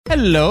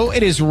Hello,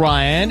 it is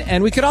Ryan,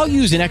 and we could all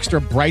use an extra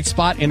bright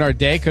spot in our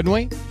day, couldn't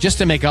we? Just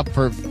to make up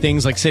for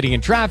things like sitting in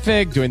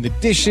traffic, doing the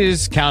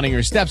dishes, counting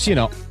your steps, you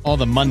know, all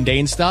the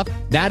mundane stuff.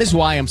 That is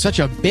why I'm such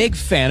a big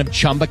fan of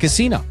Chumba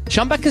Casino.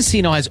 Chumba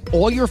Casino has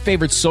all your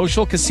favorite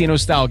social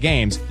casino-style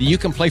games that you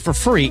can play for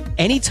free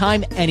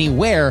anytime,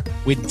 anywhere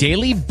with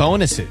daily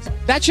bonuses.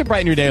 That should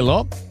brighten your day a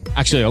little.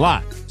 Actually, a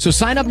lot. So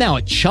sign up now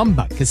at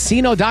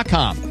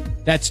ChumbaCasino.com.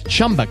 That's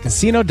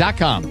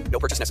ChumbaCasino.com. No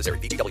purchase necessary.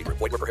 VGW Group.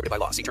 Void where prohibited by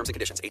law. See terms and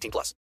conditions.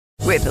 18+.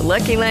 With the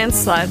Lucky Land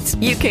Slots,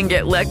 you can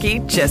get lucky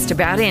just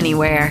about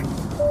anywhere.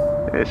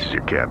 This is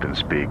your captain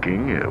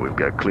speaking. We've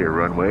got clear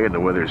runway and the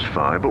weather's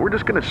fine, but we're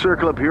just going to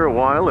circle up here a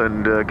while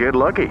and get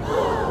lucky.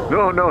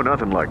 No,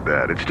 nothing like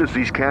that. It's just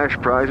these cash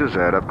prizes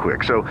add up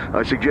quick. So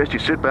I suggest you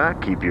sit back,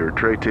 keep your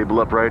tray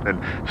table upright,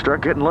 and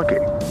start getting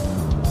lucky.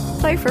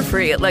 Play for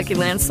free at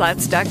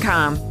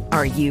LuckyLandSlots.com.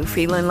 Are you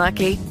feeling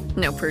lucky?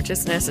 No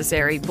purchase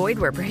necessary. Void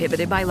where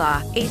prohibited by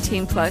law.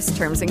 18+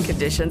 terms and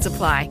conditions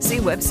apply. See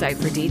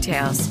website for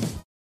details.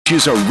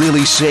 Are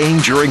really saying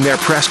during their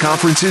press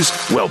conferences?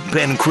 Well,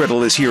 Ben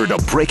Criddle is here to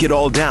break it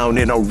all down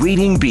in a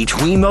reading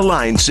between the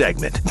lines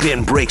segment.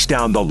 Ben breaks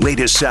down the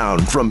latest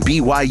sound from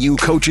BYU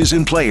coaches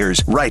and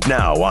players right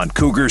now on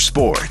Cougar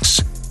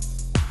Sports.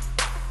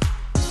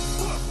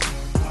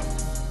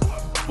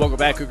 Welcome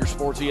back, Cougar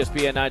Sports,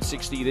 ESPN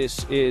 960.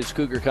 This is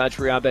Cougar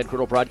Country. I'm Ben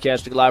Criddle,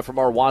 broadcasting live from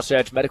our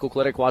Wasatch Medical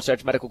Clinic,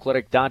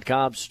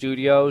 WasatchMedicalClinic.com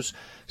studios.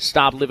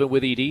 Stop living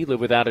with ED, live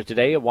without it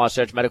today at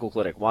Wasatch Medical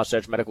Clinic,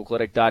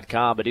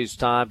 WasatchMedicalClinic.com. It is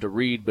time to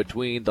read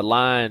between the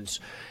lines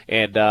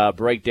and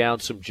break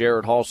down some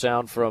Jared Hall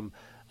sound from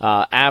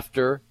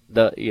after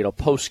the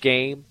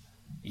post-game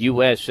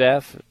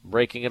USF,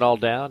 breaking it all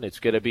down.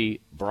 It's going to be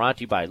brought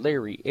to you by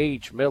Larry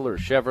H. Miller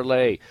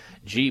Chevrolet,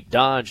 Jeep,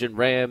 Dodge, and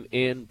Ram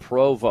in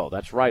Provo.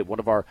 That's right, one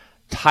of our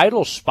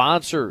title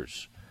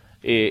sponsors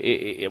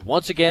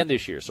once again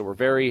this year. So we're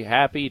very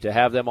happy to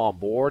have them on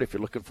board. If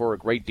you're looking for a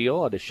great deal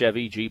on a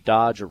Chevy, Jeep,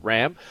 Dodge, or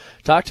Ram,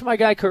 talk to my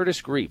guy Curtis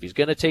Grieve. He's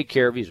going to take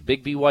care of you. He's a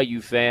big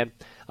BYU fan.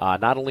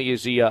 Not only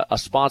is he a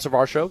sponsor of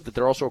our show, but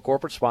they're also a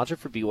corporate sponsor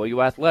for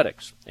BYU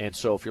Athletics. And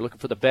so if you're looking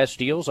for the best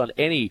deals on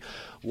any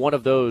one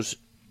of those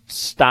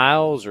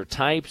styles or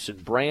types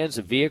and brands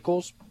of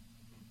vehicles,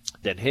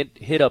 then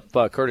hit up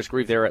Curtis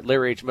Grieve there at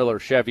Larry H. Miller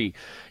Chevy,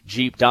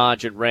 Jeep,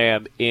 Dodge, and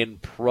Ram in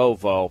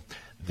Provo.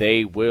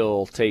 They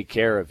will take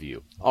care of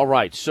you. All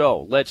right,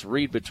 so let's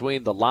read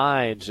between the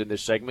lines in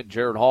this segment.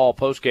 Jared Hall,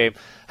 postgame.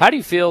 How do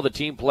you feel the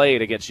team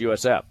played against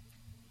USF?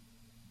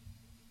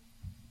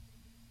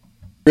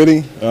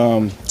 Pretty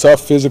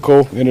tough,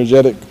 physical,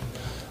 energetic.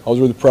 I was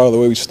really proud of the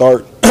way we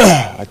start.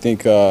 I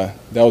think that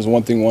was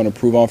one thing we want to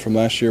improve on from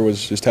last year,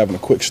 was just having a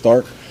quick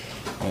start.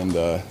 And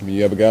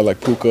you have a guy like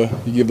Puka,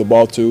 you give the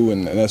ball to,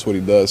 and that's what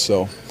he does.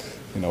 So,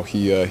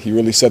 he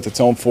really set the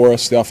tone for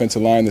us, the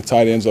offensive line, the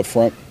tight ends up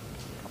front.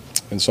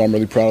 And so I'm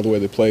really proud of the way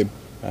they played.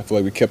 I feel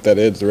like we kept that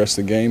edge the rest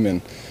of the game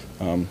and,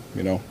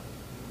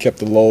 kept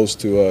the lows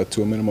to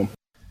a minimum.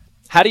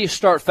 How do you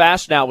start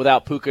fast now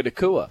without Puka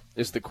Nacua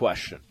is the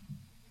question.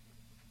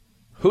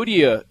 Who do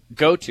you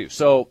go to?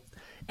 So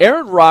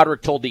Aaron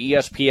Roderick told the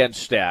ESPN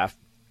staff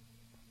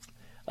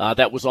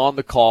that was on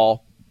the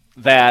call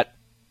that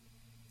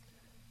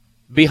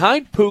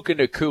behind Puka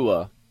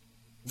Nacua,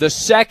 the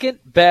second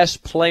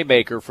best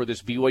playmaker for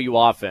this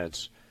BYU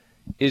offense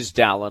is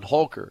Dallin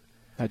Holker.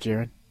 Hi,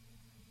 Jared.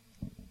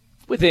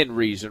 Within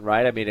reason,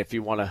 right? I mean, if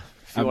you want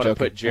to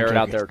put Jared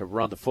out there to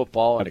run the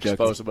football and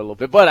expose him a little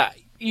bit, but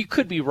you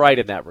could be right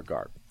in that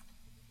regard.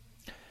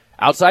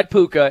 Outside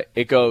Puka,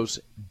 it goes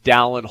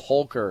Dallin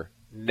Holker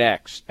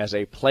next as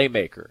a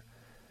playmaker.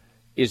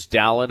 Is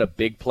Dallin a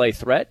big play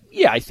threat?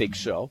 Yeah, I think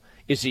so.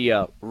 Is he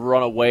a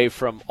run away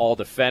from all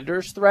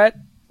defenders threat?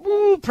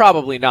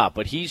 Probably not,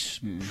 but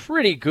he's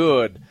pretty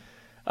good.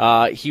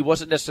 He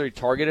wasn't necessarily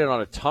targeted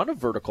on a ton of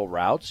vertical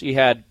routes. He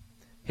had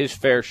his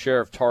fair share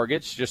of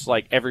targets, just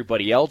like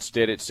everybody else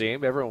did, it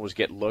seemed. Everyone was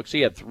getting looks.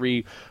 He had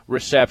 3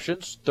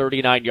 receptions,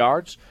 39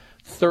 yards,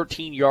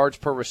 13 yards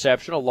per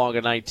reception along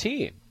a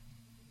 19.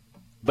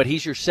 But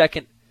he's your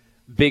second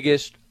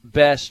biggest,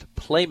 best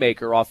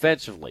playmaker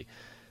offensively.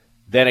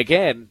 Then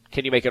again,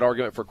 can you make an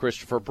argument for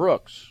Christopher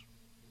Brooks?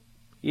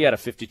 He had a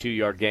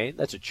 52-yard gain.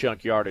 That's a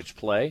chunk yardage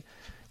play.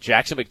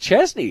 Jackson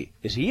McChesney,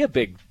 is he a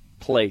big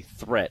play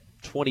threat?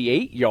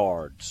 28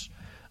 yards.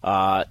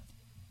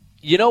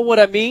 You know what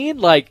I mean?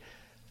 Like,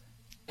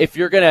 if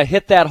you're going to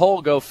hit that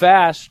hole, go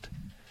fast,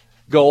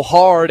 go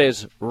hard,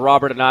 as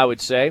Robert and I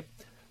would say,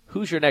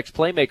 who's your next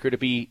playmaker to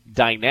be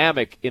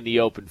dynamic in the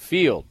open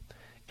field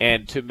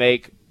and to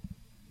make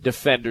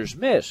defenders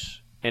miss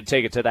and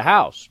take it to the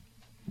house?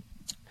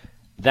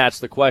 That's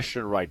the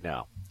question right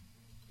now.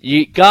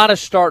 You got to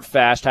start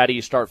fast. How do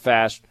you start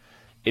fast?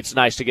 It's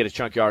nice to get a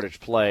chunk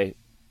yardage play,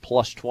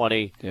 plus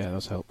 20. Yeah,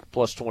 those help.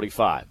 Plus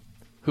 25.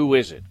 Who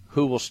is it?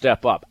 Who will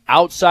step up?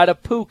 Outside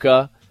of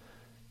Puka,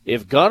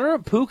 if Gunner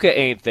and Puka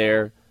ain't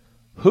there,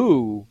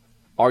 who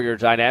are your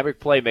dynamic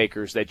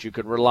playmakers that you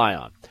can rely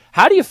on?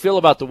 How do you feel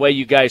about the way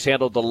you guys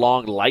handled the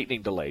long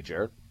lightning delay,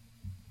 Jared?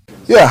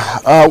 Yeah,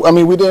 I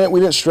mean, we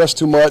didn't stress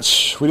too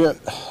much. We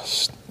didn't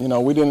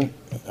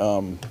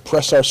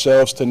press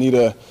ourselves to need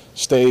to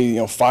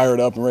stay,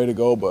 fired up and ready to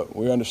go. But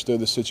we understood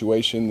the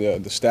situation.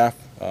 The staff,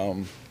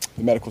 the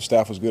medical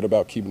staff, was good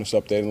about keeping us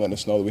updated and letting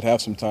us know that we'd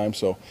have some time.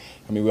 So,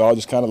 I mean, we all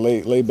just kind of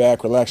lay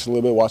back, relax a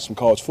little bit, watch some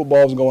college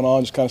football going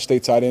on, just kind of stay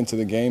tied into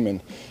the game,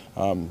 and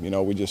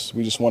we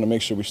just want to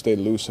make sure we stayed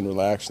loose and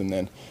relaxed. And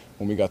then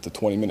when we got the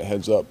 20-minute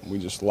heads up, we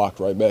just locked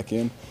right back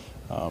in,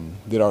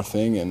 did our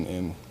thing,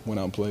 and went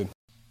out and played.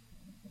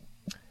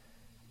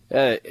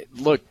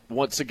 Look,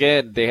 once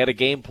again, they had a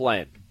game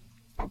plan.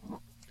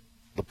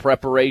 The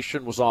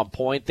preparation was on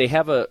point. They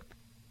have a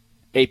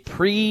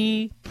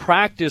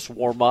pre-practice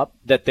warm-up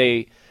that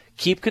they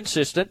keep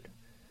consistent,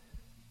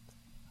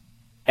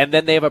 and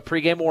then they have a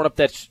pregame warm-up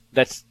that's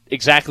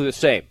exactly the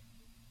same.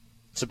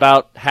 It's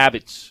about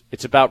habits.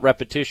 It's about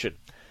repetition.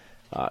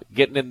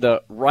 Getting in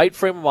the right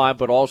frame of mind,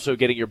 but also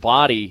getting your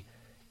body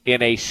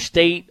in a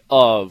state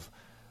of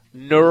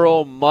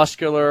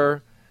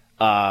neuromuscular,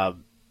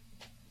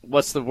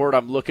 what's the word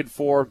I'm looking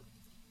for?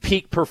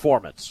 Peak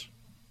performance.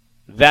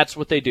 That's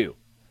what they do.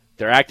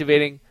 They're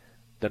activating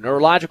the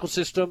neurological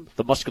system,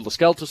 the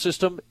musculoskeletal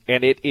system,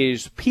 and it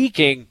is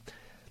peaking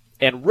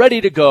and ready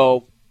to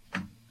go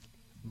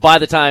by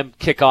the time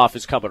kickoff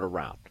is coming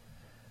around.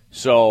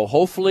 So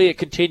hopefully it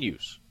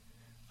continues.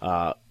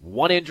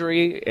 One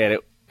injury, and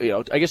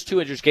I guess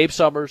 2 injuries. Gabe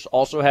Summers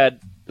also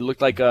had, it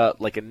looked like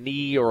a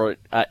knee or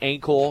an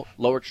ankle,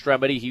 lower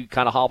extremity. He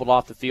kind of hobbled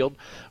off the field.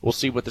 We'll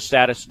see what the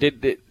status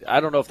did. I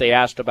don't know if they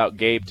asked about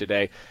Gabe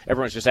today.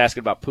 Everyone's just asking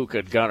about Puka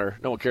and Gunnar.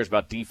 No one cares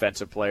about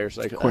defensive players.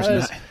 Like, of course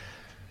not.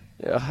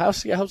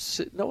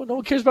 No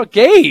one cares about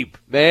Gabe,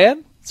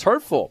 man. It's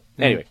hurtful.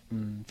 Anyway. If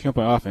you don't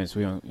play offense,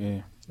 we don't.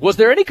 Yeah. Was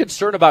there any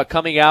concern about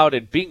coming out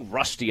and being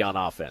rusty on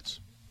offense?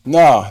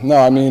 No.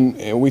 I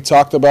mean, we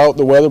talked about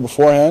the weather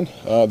beforehand,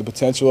 the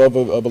potential of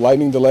a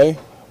lightning delay.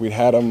 We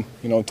had them,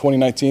 in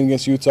 2019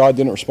 against Utah,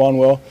 didn't respond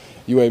well.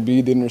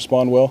 UAB didn't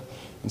respond well.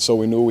 And so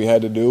we knew what we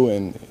had to do.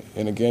 And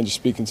again, just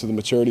speaking to the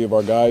maturity of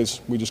our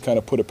guys, we just kind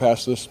of put it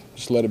past us,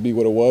 just let it be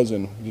what it was,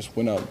 and we just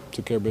went out,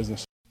 took care of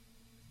business.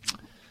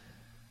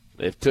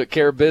 They took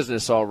care of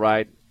business, all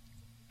right.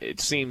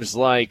 It seems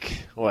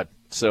like, what?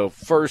 So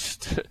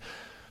first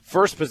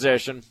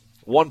possession,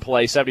 1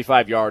 play,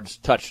 75 yards,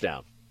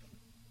 touchdown.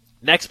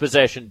 Next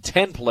possession,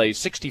 10 plays,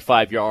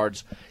 65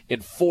 yards in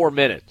 4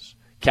 minutes,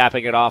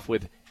 capping it off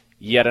with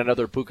yet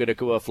another Puka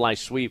Nacua fly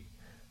sweep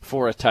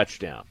for a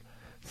touchdown.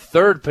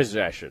 Third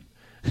possession,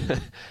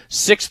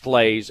 6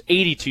 plays,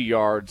 82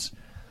 yards,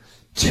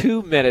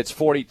 2 minutes,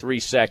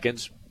 43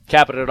 seconds,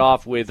 capping it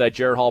off with a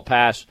Jared Hall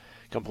pass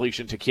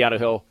completion to Keanu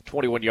Hill,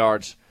 21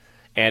 yards,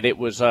 and it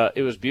was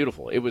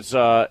beautiful. It was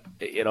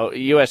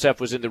USF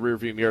was in the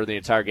rearview mirror the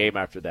entire game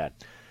after that.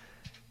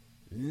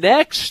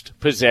 Next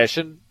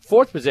possession,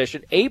 fourth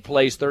possession, 8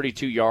 plays,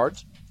 32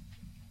 yards,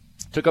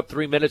 took up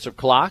 3 minutes of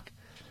clock,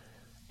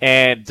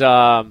 and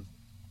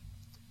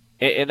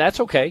that's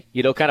okay.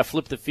 Kind of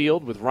flip the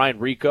field with Ryan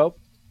Rico.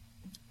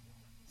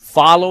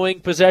 Following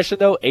possession,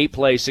 though, 8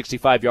 plays,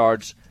 65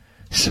 yards.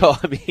 So,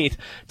 I mean,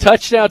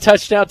 touchdown,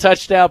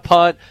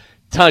 punt,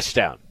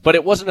 touchdown. But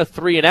it wasn't a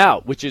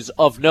 3-and-out, which is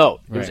of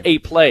note. It was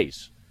 8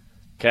 plays.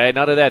 Okay,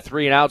 none of that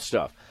 3-and-out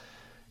stuff.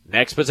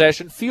 Next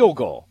possession, field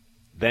goal.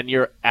 Then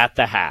you're at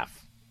the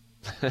half.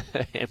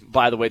 And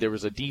by the way, there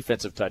was a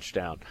defensive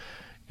touchdown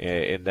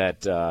in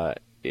that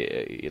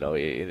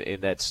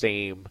in that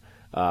same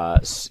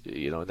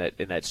in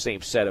that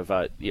same set of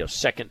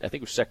second. I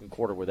think it was second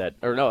quarter where that,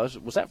 or no,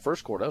 was that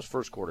first quarter? That was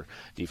first quarter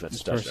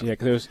defensive touchdown. Yeah,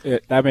 because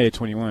that made it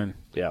 21.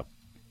 Yeah,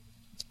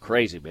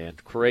 crazy, man,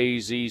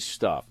 crazy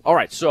stuff. All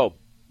right, so,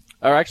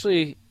 or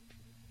actually,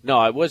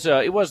 no, it was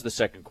the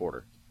second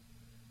quarter,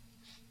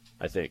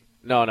 I think.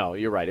 No,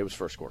 you're right. It was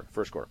first quarter.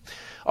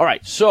 All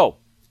right, so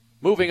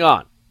moving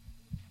on.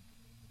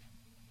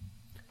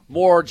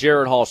 More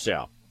Jared Hall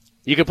style.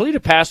 You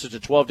completed passes to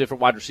 12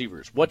 different wide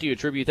receivers. What do you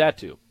attribute that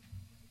to?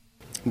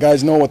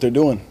 Guys know what they're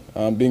doing,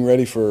 being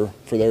ready for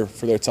their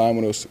time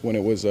when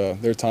it was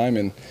their time,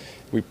 and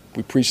we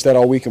preached that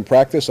all week in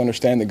practice.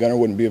 Understand that Gunnar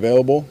wouldn't be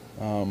available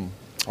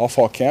all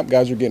fall camp.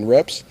 Guys are getting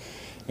reps,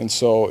 and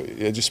so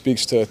it just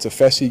speaks to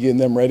Fessy getting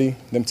them ready,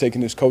 them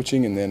taking his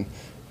coaching, and then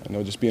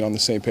just being on the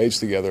same page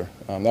together.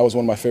 That was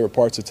one of my favorite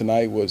parts of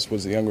tonight was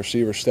the young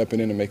receivers stepping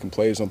in and making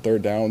plays on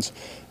third downs,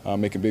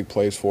 making big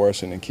plays for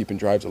us, and then keeping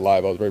drives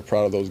alive. I was very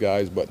proud of those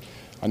guys, but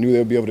I knew they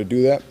would be able to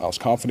do that. I was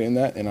confident in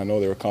that, and I know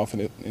they were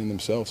confident in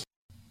themselves.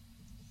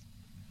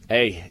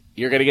 Hey,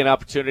 you're going to get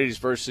opportunities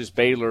versus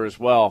Baylor as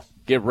well.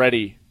 Get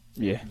ready.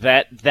 Yeah.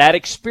 That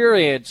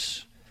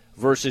experience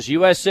versus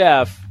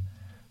USF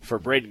for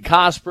Braden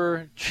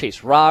Cosper,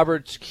 Chase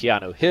Roberts,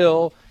 Keanu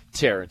Hill,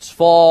 Terrence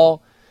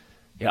Fall,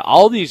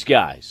 all these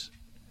guys,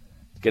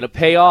 going to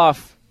pay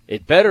off.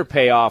 It better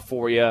pay off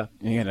for you.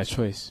 You got no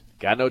choice.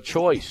 Got no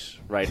choice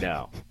right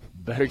now.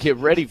 Better get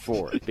ready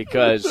for it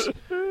because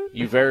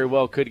you very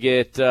well could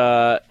get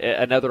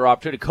another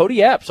opportunity.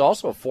 Cody Epps,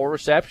 also 4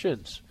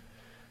 receptions,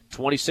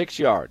 26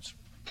 yards.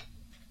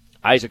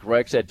 Isaac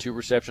Rex had 2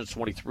 receptions,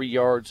 23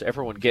 yards.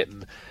 Everyone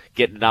getting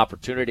an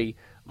opportunity.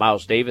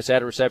 Miles Davis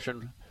had a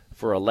reception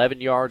for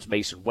 11 yards.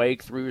 Mason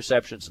Wake, 3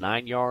 receptions,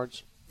 9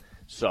 yards.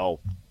 So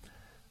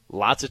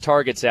lots of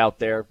targets out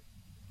there.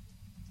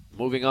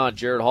 Moving on,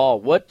 Jared Hall.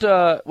 What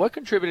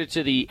contributed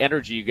to the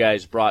energy you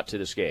guys brought to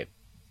this game?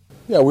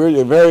 Yeah,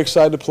 we're very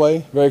excited to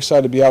play, very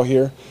excited to be out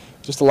here.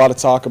 Just a lot of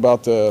talk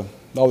about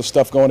all the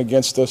stuff going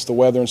against us, the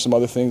weather and some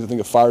other things. I think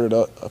it fired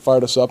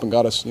us up and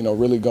got us,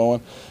 really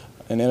going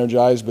and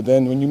energized. But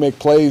then when you make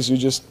plays, you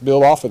just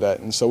build off of that.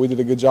 And so we did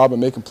a good job of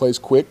making plays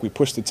quick. We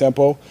pushed the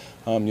tempo,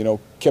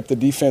 kept the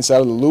defense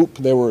out of the loop.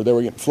 They were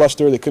getting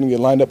flustered. They couldn't get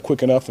lined up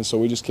quick enough, and so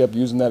we just kept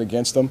using that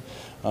against them.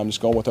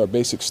 Just going with our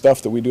basic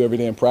stuff that we do every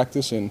day in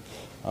practice, and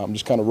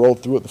just kind of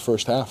rolled through it the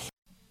first half.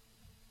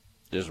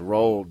 Just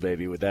rolled,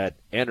 baby, with that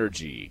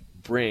energy.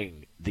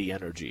 Bring the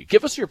energy.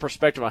 Give us your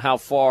perspective on how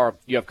far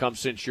you have come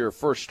since your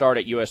first start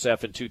at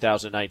USF in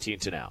 2019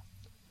 to now.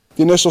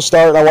 The initial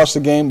start, I watched the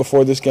game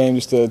before this game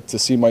just to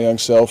see my young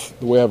self,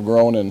 the way I've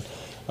grown, and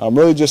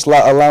really just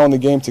allowing the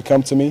game to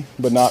come to me,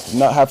 but not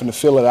having to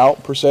fill it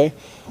out per se.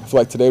 I feel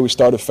like today we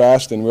started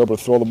fast and we were able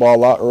to throw the ball a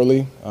lot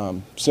early.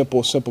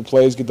 Simple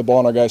plays, get the ball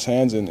in our guys'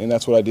 hands, and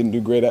that's what I didn't do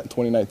great at in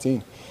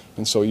 2019.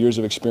 And so years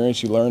of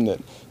experience, you learn that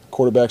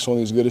quarterback's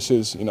only as good as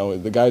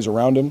the guys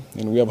around him,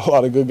 and we have a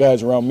lot of good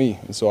guys around me.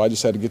 And so I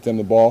just had to get them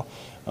the ball.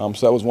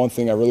 So that was one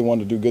thing I really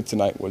wanted to do good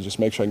tonight, was just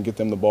make sure I can get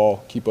them the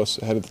ball, keep us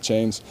ahead of the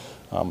chains.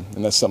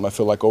 And that's something I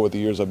feel like over the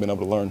years I've been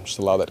able to learn, just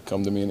allow that to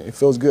come to me. And it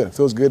feels good. It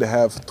feels good to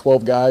have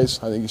 12 guys,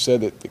 I think you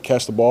said, that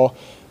catch the ball.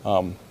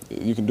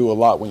 You can do a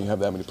lot when you have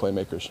that many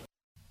playmakers.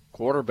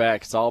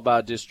 Quarterback, it's all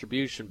about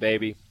distribution,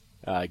 baby.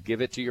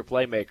 Give it to your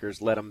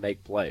playmakers. Let them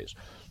make plays.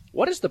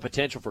 What is the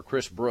potential for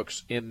Chris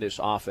Brooks in this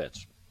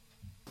offense?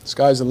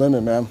 Sky's the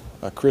limit, man.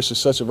 Chris is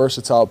such a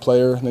versatile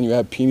player. And then you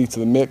add Peeny to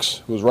the mix,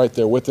 who was right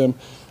there with him.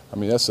 I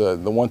mean, that's the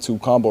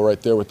 1-2 combo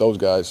right there with those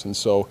guys. And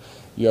so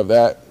you have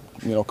that,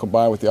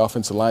 combined with the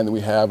offensive line that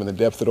we have and the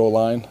depth at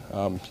O-line.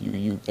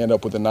 You end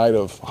up with a night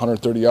of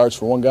 130 yards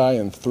for one guy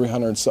and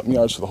 300-something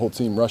yards for the whole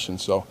team rushing.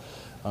 So,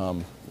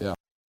 yeah.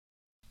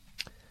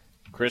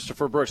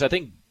 Christopher Brooks, I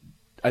think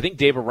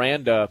Dave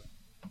Aranda,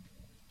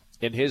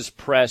 in his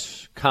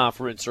press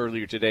conference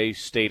earlier today,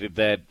 stated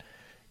that,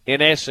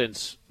 in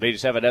essence, they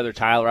just have another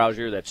Tyler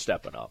Allgeier that's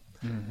stepping up.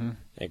 Mm-hmm.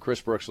 And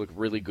Chris Brooks looked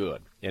really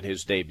good in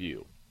his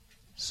debut.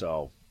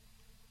 So,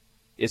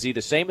 is he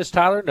the same as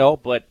Tyler? No,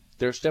 but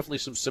there's definitely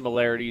some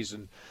similarities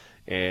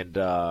in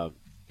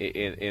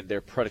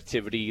their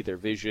productivity, their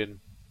vision.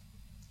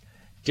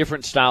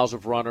 Different styles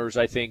of runners.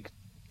 I think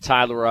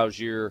Tyler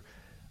Allgeier,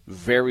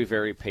 very,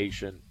 very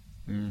patient.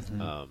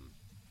 Mm-hmm.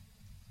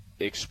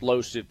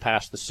 Explosive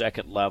past the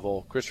second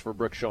level. Christopher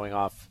Brooks showing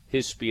off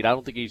his speed. I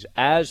don't think he's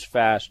as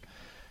fast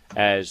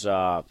as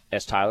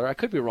Tyler. I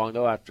could be wrong,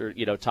 though, after,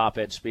 top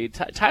end speed.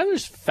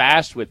 Tyler's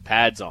fast with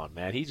pads on,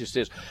 man. He just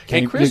is.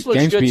 And Chris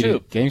looks good,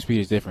 too. Game speed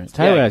is different.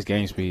 Tyler has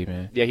game speed,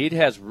 man. Yeah, he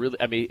has really –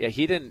 I mean,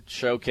 he didn't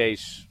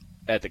showcase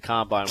at the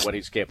Combine what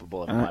he's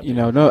capable of. I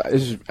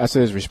say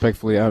this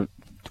respectfully.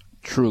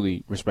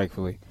 Truly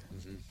respectfully.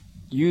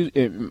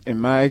 Mm-hmm. In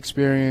my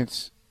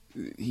experience,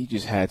 he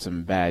just had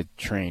some bad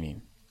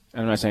training.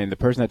 I'm not saying the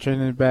person that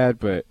trained him is bad,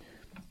 but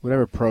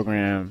whatever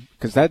program –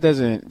 because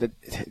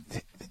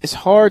it's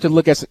hard to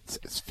look at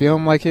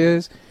film like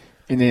his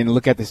and then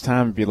look at this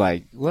time and be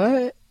like,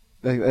 what?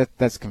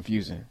 That's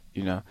confusing,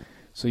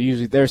 So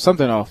usually there's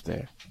something off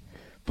there.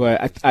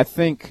 But I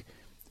think,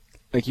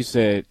 like you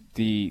said,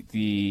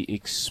 the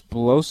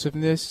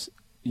explosiveness,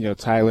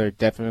 Tyler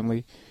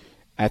definitely.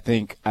 I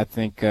think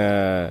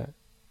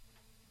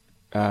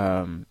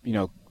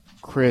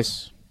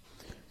Chris,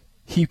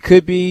 he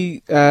could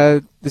be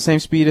the same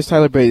speed as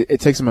Tyler, but it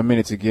takes him a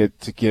minute to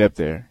get up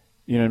there.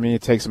 You know what I mean?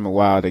 It takes him a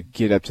while to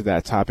get up to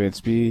that top-end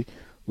speed,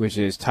 which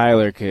is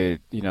Tyler could,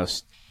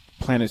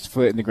 plant his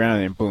foot in the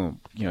ground and boom,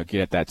 get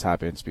at that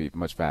top-end speed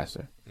much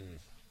faster.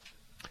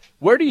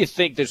 Where do you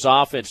think this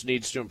offense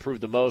needs to improve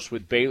the most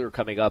with Baylor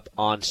coming up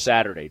on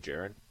Saturday,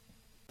 Jaron?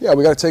 Yeah,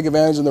 we got to take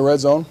advantage in the red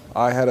zone.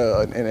 I had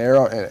an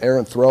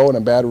errant throw and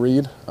a bad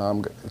read.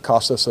 It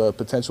cost us a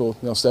potential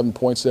 7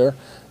 points there.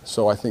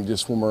 So I think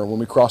just when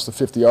we cross the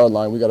 50-yard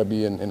line, we got to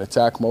be in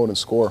attack mode and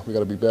score. We got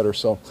to be better.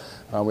 So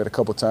we had a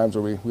couple of times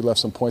where we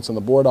left some points on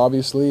the board.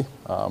 Obviously,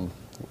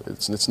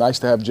 it's nice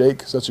to have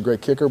Jake, such a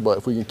great kicker. But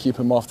if we can keep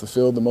him off the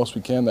field the most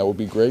we can, that would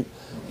be great.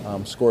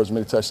 Score as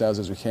many touchdowns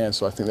as we can.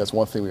 So I think that's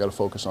one thing we got to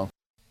focus on.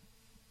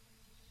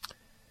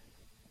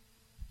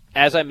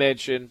 As I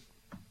mentioned,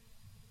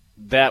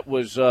 that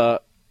was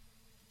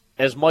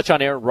as much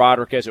on Aaron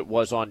Roderick as it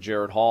was on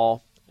Jared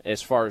Hall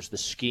as far as the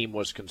scheme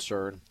was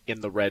concerned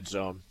in the red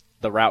zone,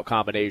 the route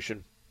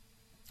combination.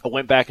 I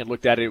went back and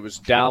looked at it. It was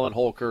Dallin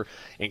Holker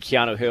and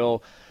Keanu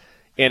Hill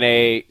in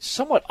a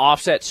somewhat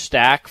offset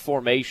stack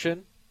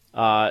formation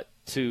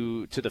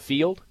to the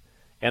field,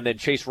 and then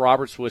Chase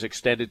Roberts was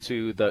extended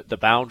to the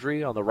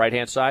boundary on the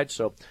right-hand side.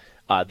 So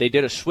they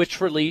did a switch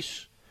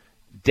release.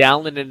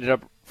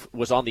 Dallin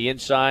was on the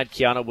inside.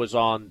 Keanu was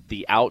on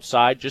the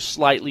outside, just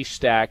slightly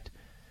stacked.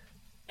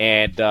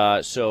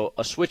 And so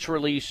a switch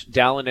release,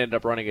 Dallin ended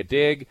up running a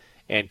dig,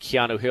 and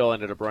Keanu Hill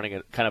ended up running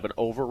a kind of an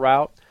over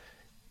route.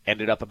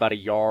 Ended up about a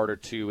yard or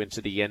two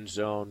into the end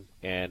zone,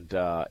 and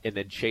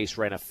then Chase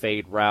ran a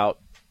fade route.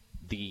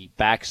 The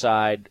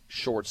backside,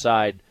 short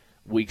side,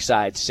 weak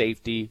side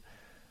safety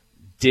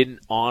didn't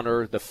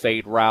honor the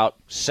fade route,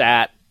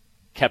 sat,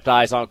 kept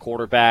eyes on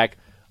quarterback,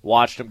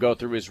 watched him go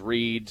through his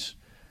reads,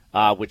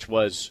 which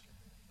was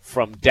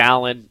from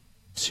Dallin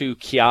to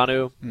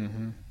Keanu.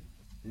 Mm-hmm.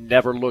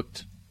 Never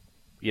looked,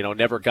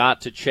 never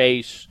got to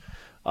Chase.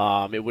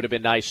 It would have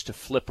been nice to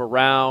flip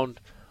around,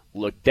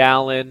 look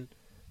Dallin.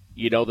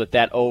 You know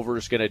that over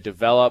is going to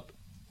develop.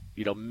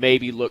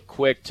 Maybe look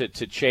quick to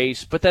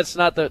Chase, but that's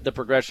not the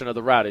progression of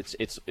the route.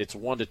 It's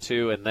 1 to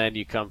 2, and then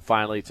you come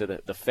finally to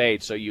the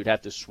fade. So you'd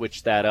have to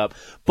switch that up.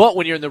 But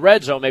when you're in the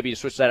red zone, maybe you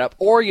switch that up,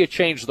 or you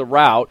change the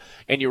route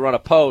and you run a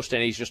post,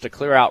 and he's just a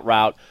clear out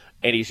route,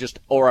 and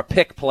or a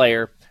pick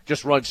player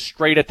just runs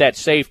straight at that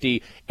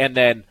safety, and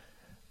then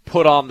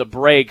put on the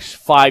brakes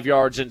 5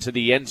 yards into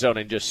the end zone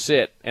and just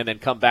sit, and then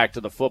come back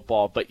to the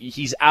football. But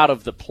he's out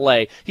of the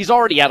play. He's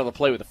already out of the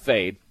play with a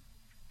fade.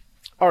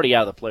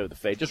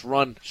 Just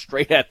run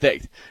straight at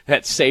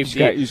that safety.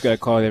 You just got to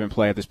call it and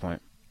play at this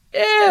point.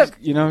 Yeah.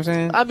 You know what I'm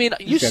saying? I mean,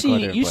 you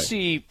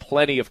see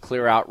plenty of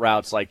clear out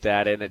routes like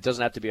that, and it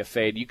doesn't have to be a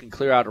fade. You can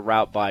clear out a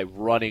route by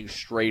running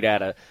straight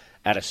at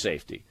a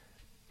safety.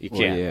 You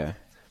can.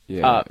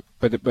 Yeah.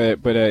 But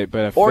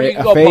a or you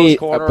can go fade, post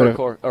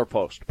corner or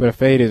post. But a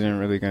fade isn't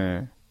really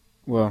gonna.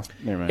 Well,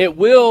 never mind. It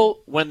will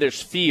when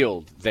there's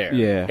field there.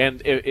 Yeah.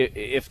 And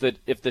if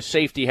the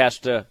safety has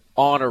to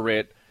honor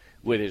it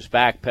with his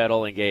back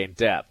pedal and gain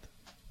depth.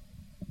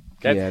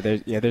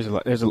 Okay? Yeah, there's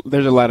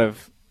a lot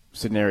of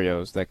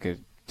scenarios that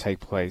could take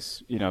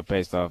place,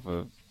 based off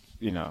of,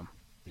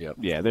 Yep.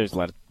 Yeah, there's a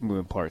lot of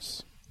moving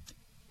parts.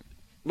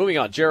 Moving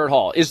on, Jared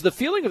Hall. Is the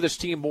feeling of this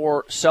team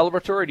more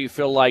celebratory, or do you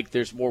feel like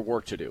there's more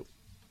work to do?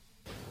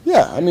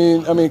 Yeah, I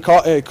mean,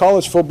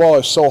 college football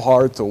is so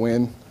hard to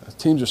win.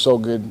 Teams are so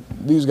good.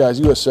 These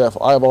guys,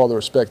 USF, I have all the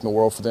respect in the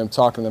world for them,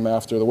 talking to them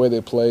after, the way they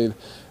played.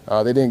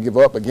 They didn't give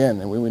up again,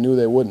 and we knew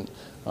they wouldn't.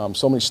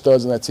 So many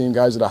studs in that team,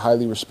 guys that I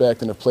highly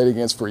respect and have played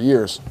against for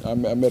years. I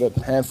met a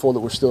handful that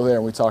were still there,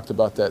 and we talked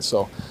about that.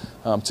 So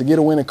to get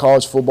a win in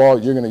college football,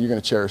 you're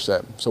gonna cherish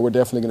that. So we're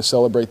definitely going to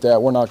celebrate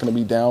that. We're not going to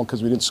be down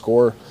because we didn't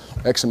score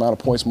X amount of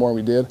points more than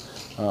we did.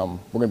 We're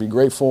going to be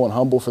grateful and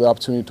humble for the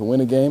opportunity to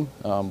win a game,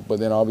 but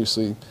then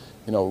obviously,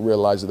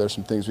 realize that there's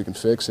some things we can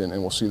fix, and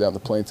we'll see that on the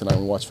plane tonight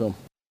when we watch film.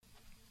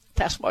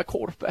 That's my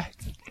quarterback.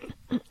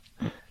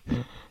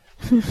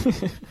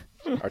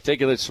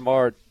 Articulate,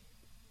 smart.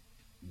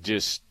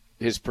 Just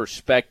his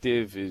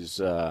perspective is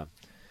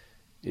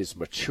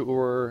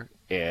mature,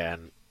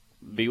 and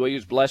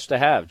BYU's blessed to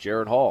have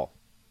Jared Hall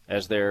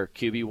as their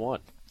QB1.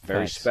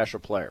 Very special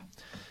player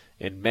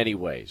in many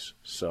ways.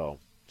 So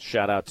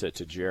shout out to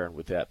Jared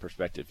with that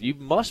perspective. You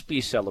must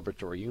be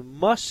celebratory. You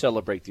must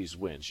celebrate these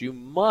wins. You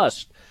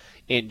must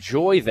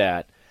enjoy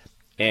that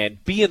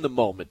and be in the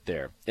moment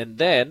there. And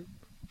then,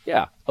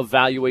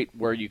 evaluate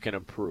where you can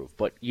improve.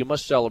 But you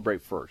must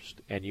celebrate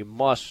first, and you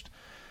must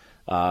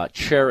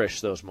cherish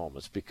those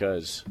moments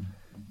because,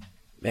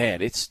 man,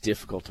 it's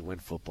difficult to win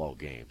football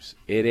games.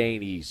 It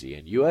ain't easy.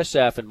 And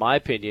USF, in my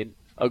opinion,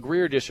 agree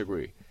or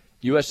disagree,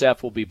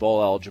 USF will be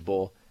bowl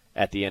eligible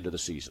at the end of the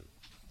season.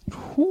 I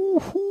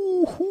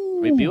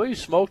mean, BYU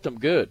smoked them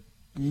good.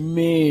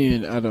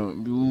 Man, I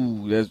don't.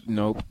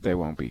 Nope, they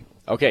won't be.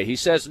 Okay, he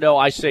says no.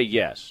 I say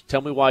yes.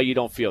 Tell me why you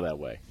don't feel that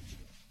way.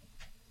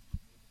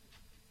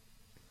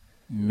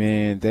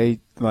 Man,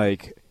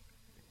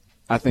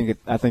 I think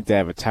they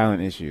have a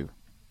talent issue.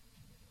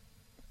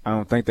 I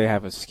don't think they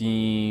have a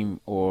scheme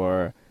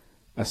or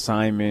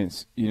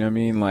assignments. You know what I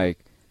mean? Like,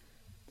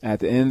 at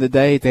the end of the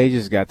day, they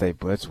just got their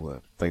butts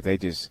whooped. Like,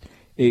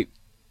 it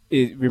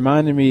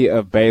reminded me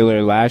of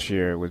Baylor last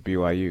year with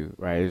BYU,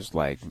 right? It's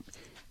like,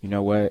 you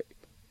know what?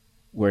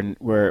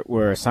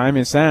 We're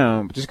assignment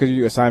sound, but just because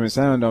you assignment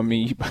sound don't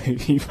mean you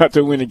about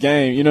to win a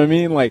game. You know what I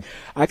mean? Like,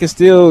 I can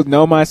still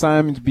know my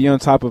assignments, be on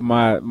top of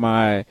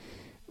my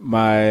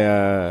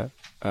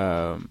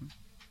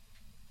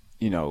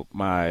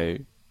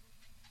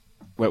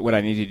what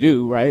I need to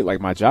do, right? Like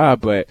my job,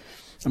 but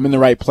I'm in the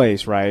right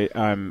place, right?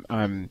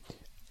 I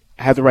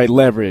have the right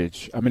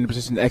leverage. I'm in a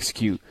position to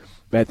execute.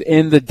 But at the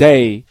end of the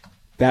day,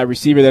 that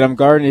receiver that I'm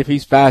guarding, if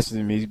he's faster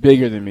than me, he's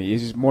bigger than me,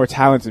 he's just more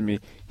talented than me,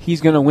 he's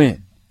gonna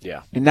win.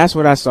 Yeah. And that's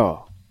what I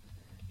saw.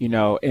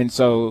 And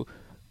so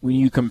when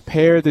you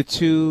compare the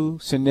two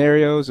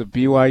scenarios of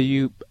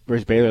BYU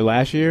versus Baylor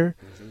last year,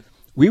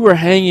 we were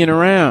hanging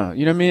around.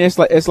 You know what I mean?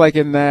 It's like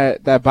in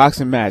that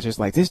boxing match. It's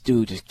like this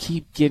dude just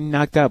keep getting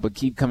knocked out but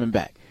keep coming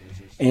back.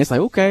 And it's like,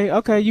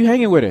 okay, you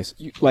hanging with us.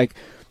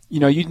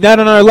 You're not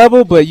on our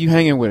level, but you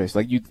hanging with us.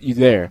 Like you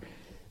there.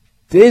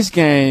 This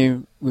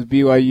game with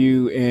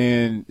BYU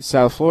in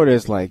South Florida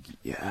is like,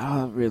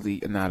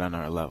 really not on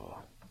our level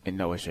in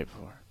no way, shape, or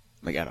form.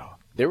 Like at all.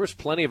 There was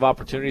plenty of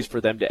opportunities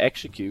for them to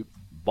execute.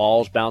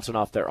 Balls bouncing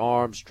off their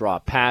arms,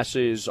 drop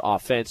passes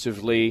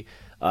offensively.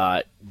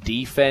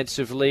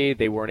 Defensively,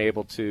 they weren't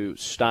able to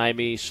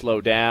stymie,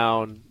 slow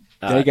down.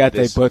 They got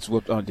their butts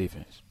whooped on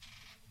defense.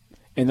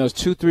 And those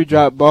 2-3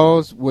 drop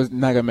balls was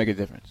not going to make a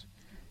difference.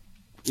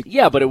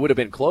 Yeah, but it would have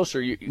been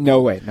closer.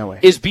 No way.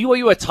 Is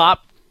BYU a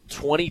top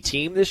 20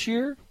 team this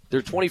year?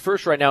 They're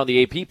 21st right now in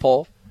the AP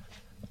poll.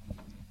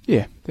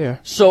 Yeah, they are.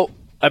 So,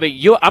 I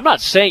mean, I'm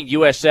not saying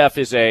USF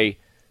is a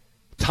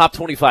top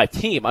 25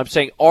 team. I'm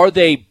saying, are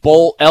they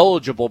bowl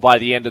eligible by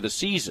the end of the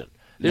season?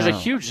 There's a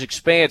huge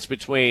expanse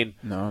between.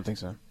 No, I don't think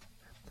so.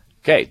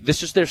 Okay,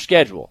 this is their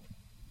schedule.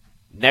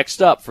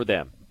 Next up for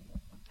them,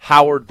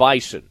 Howard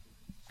Bison.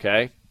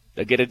 Okay,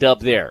 they'll get a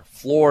dub there.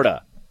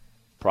 Florida,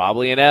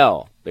 probably an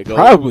L. They go.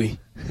 Probably.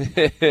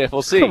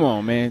 We'll see. Come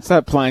on, man.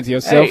 Stop lying to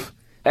yourself.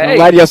 Hey, don't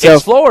lie to yourself.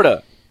 It's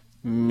Florida.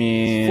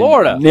 Man.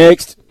 Florida.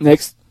 Next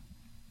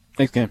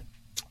game.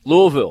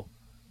 Louisville,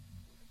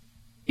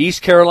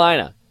 East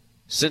Carolina,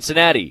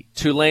 Cincinnati,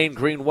 Tulane,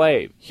 Green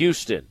Wave,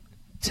 Houston,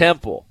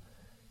 Temple,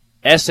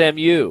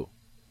 SMU,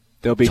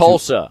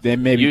 Tulsa,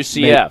 then maybe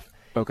UCF.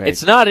 Okay.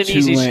 It's not an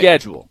easy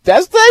schedule.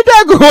 They're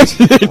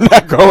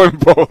not going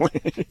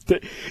bowling.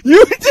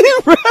 You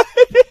did right.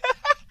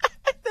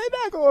 They're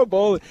not going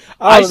bowling.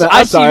 I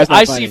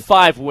see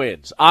 5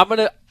 wins.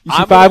 You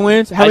see 5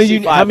 wins? How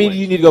many do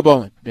you need to go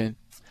bowling, Ben?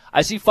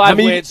 I see 5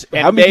 wins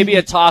and maybe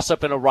a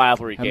toss-up in a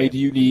rivalry game. How many do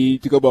you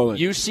need to go bowling?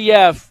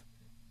 UCF,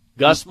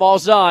 Gus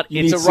Malzahn,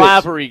 it's a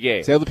rivalry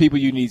game. Tell the people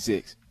you need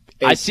 6.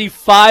 8. I see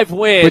 5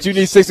 wins. But you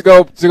need 6 to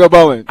go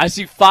bowling. I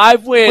see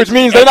 5 wins. Which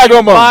means they're not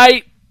going bowling.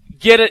 Might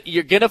get it.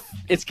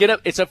 It's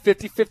a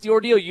 50-50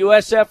 ordeal,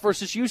 USF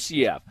versus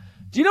UCF.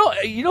 Do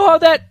you know how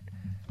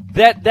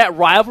that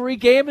rivalry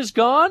game is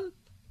gone?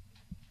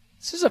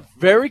 This is a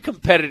very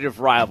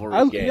competitive rivalry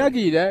game. I'll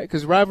give you that,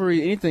 because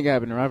rivalry, anything can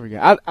happen in a rivalry game.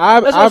 That's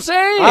what I'm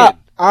saying.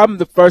 I'm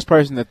the first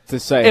person to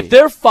say. If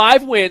they're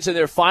 5 wins and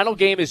their final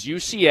game is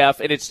UCF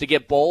and it's to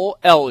get bowl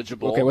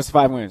eligible. Okay, what's the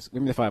 5 wins? Give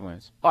me the 5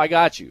 wins. Oh, I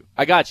got you.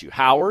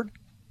 Howard,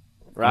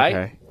 right?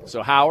 Okay.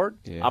 So Howard,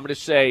 yeah. I'm going to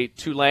say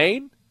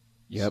Tulane.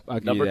 Yep, I'll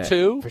give number you that.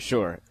 2. For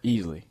sure,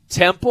 easily.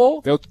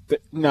 Temple. No,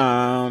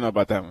 I don't know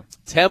about that one.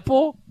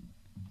 Temple.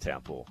 I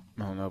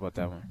don't know about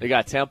that one. They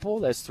got Temple.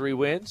 That's 3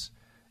 wins.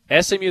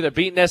 SMU, they're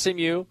beating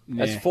SMU.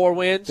 That's 4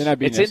 wins. They're not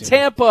beating it's SMU.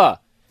 In Tampa.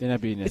 They're not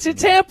beating It's SMU. In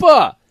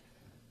Tampa.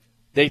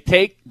 They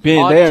take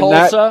on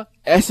Tulsa.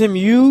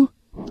 SMU?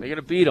 They're going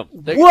to beat them.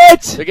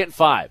 What? They're getting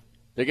 5.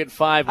 They're getting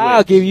 5 wins.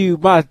 I'll give you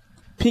my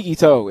pinky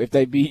toe if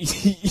they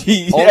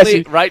beat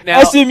Only right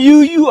now.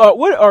 SMU,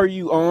 what are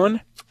you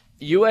on?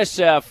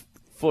 USF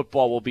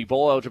football will be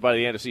bowl eligible by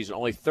the end of the season.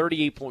 Only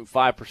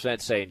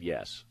 38.5% saying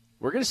yes.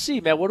 We're going to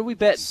see, man. What are we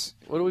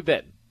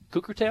betting?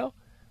 Cougar tail?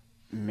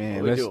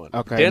 Man, what are we doing?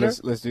 Okay, dinner?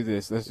 Let's do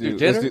this. Let's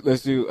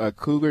do a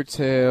Cougar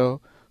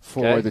tail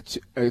for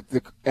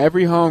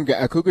every home game.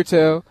 A Cougar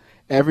tail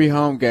every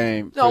home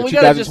game for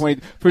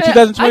 2020 for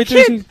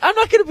 2023. I'm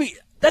not going to be.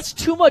 That's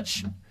too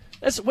much.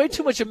 That's way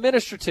too much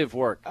administrative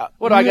work.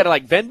 What do I got to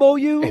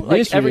Venmo you?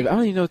 Administrative. I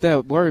don't even know what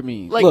that word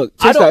means. Look,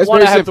 I don't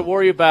want to have to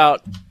worry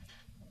about.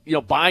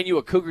 Buying you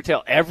a Cougar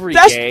tail every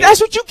game. That's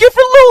what you get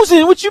for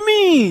losing. What you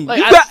mean? I'm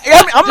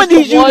gonna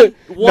need you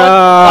to.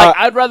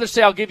 I'd rather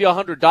say I'll give you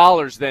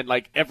 $100 than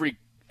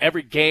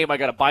every game I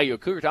got to buy you a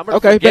Cougar tail. I'm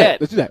gonna forget.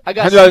 Bet. Let's do that. I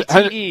got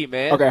CTE,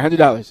 man. Okay,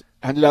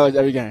 $100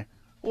 every game.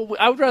 Well,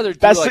 I would rather do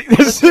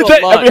let's do a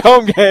lunch. Every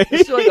home game.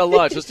 Let's do a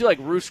lunch. Let's do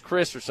Roost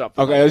Chris or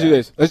something. Okay, let's do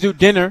this. Let's do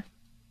dinner.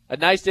 A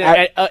nice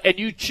dinner, and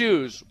you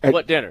choose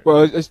what dinner.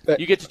 Well,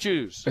 you get to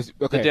choose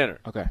the dinner.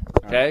 Okay.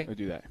 Okay. We'll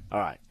do that. All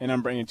right. And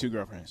I'm bringing 2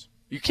 girlfriends.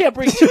 You can't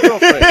bring 2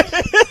 girlfriends.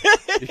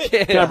 You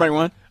can't. Can I bring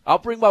one? I'll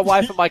bring my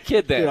wife and my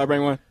kid then. Can I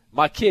bring one?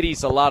 My kid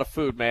eats a lot of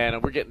food, man,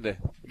 and we're getting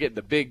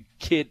the big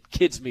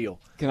kids meal.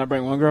 Can I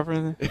bring one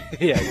girlfriend then?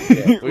 Yeah.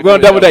 We're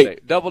going double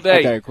date. Double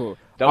date. Okay, cool.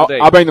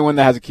 I'll bring the one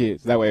that has a kid.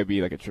 So that way it'd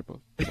be like a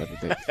triple.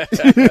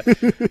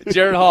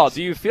 Jaron Hall,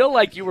 do you feel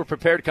like you were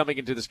prepared coming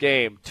into this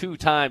game 2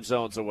 time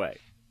zones away?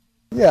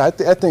 Yeah,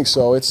 I think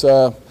so. It's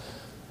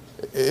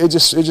it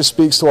just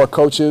speaks to our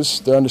coaches,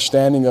 their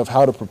understanding of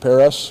how to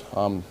prepare us.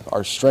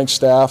 Our strength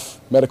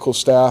staff, medical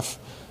staff,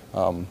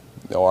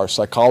 our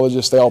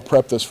psychologists, they all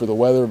prepped us for the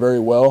weather very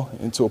well,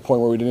 and to a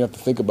point where we didn't have to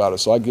think about it.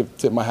 So I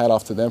tip my hat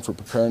off to them for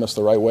preparing us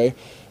the right way.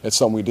 It's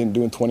something we didn't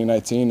do in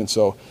 2019, and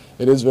so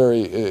it is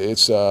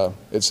it's a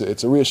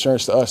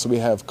reassurance to us that we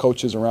have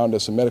coaches around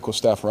us and medical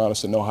staff around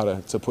us that know how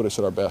to put us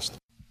at our best.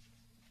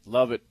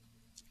 Love it.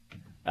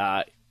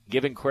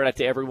 Giving credit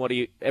to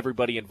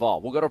everybody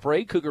involved. We'll go to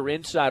break. Cougar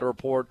Insider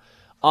Report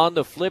on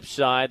the flip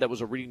side. That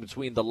was a reading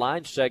between the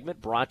lines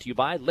segment brought to you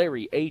by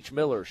Larry H.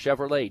 Miller,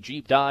 Chevrolet,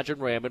 Jeep, Dodge,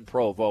 and Ram in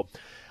Provo.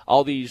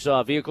 All these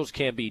vehicles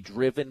can be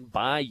driven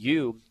by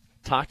you.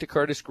 Talk to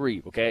Curtis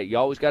Grieve, okay? You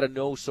always got to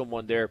know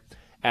someone there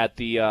at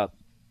the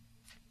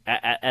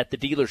at the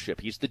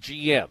dealership. He's the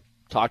GM.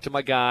 Talk to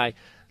my guy.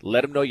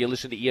 Let him know you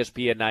listen to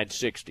ESPN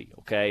 960,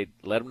 okay?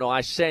 Let him know I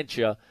sent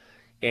you.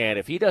 And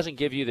if he doesn't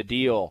give you the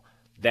deal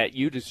that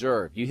you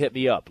deserve, you hit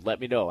me up. Let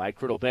me know. At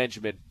Criddle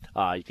Benjamin,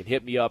 you can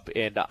hit me up,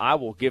 and I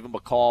will give him a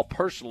call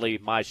personally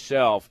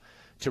myself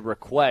to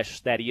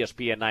request that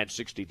ESPN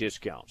 960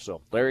 discount.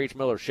 So Larry H.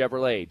 Miller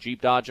Chevrolet,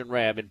 Jeep, Dodge, and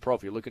Ram in Provo.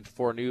 If you're looking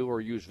for a new or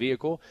used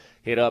vehicle,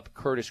 hit up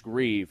Curtis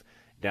Grieve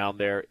down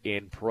there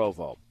in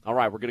Provo. All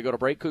right, we're going to go to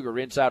break. Cougar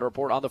Insider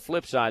Report. On the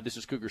flip side, this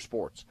is Cougar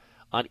Sports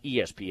on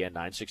ESPN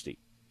 960.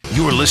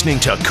 You're listening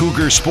to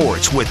Cougar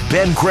Sports with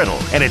Ben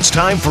Criddle, and it's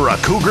time for a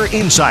Cougar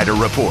Insider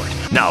Report.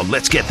 Now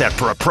let's get that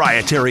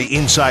proprietary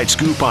inside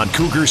scoop on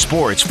Cougar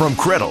Sports from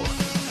Criddle.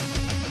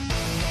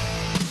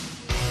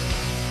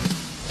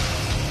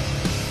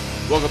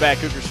 Welcome back,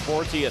 Cougar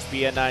Sports,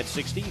 ESPN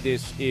 960.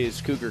 This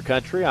is Cougar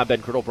Country. I'm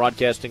Ben Criddle,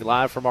 broadcasting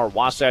live from our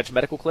Wasatch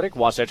Medical Clinic,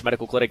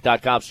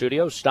 WasatchMedicalClinic.com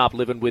studio. Stop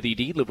living with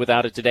ED, live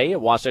without it today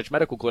at Wasatch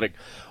Medical Clinic,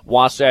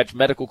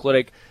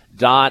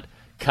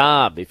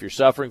 WasatchMedicalClinic.com. If you're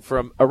suffering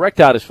from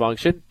erectile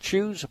dysfunction,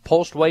 choose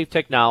Pulsed Wave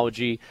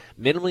Technology,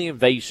 minimally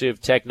invasive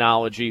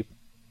technology.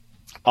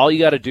 All you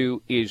got to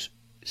do is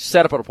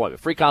set up an appointment.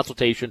 Free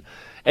consultation,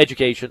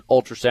 education,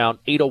 ultrasound,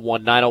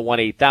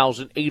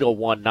 801-901-8000,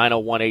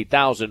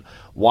 801-901-8000.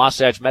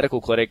 Wasatch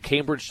Medical Clinic,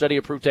 Cambridge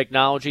study-approved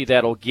technology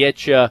that'll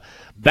get you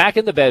back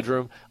in the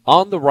bedroom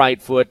on the right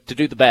foot to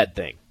do the bad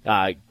thing.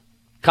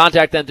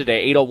 Contact them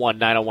today,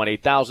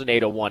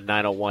 801-901-8000,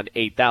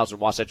 801-901-8000,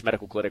 Wasatch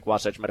Medical Clinic,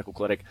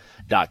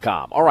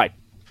 WasatchMedicalClinic.com. All right,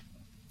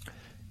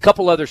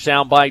 couple other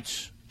sound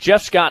bites.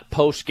 Jeff Scott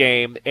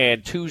post-game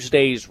and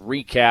Tuesday's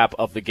recap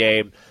of the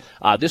game.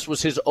 This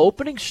was his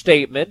opening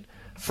statement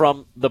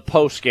from the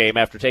post-game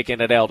after taking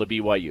an L to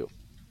BYU.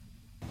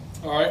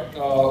 All right,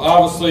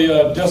 obviously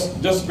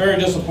just very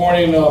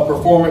disappointing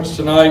performance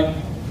tonight.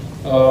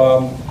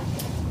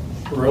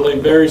 Really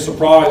very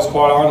surprised,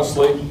 quite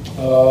honestly.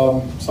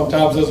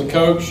 Sometimes as a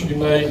coach, you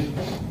may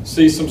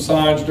see some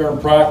signs during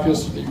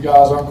practice that you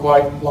guys aren't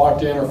quite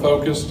locked in or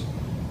focused.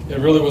 It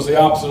really was the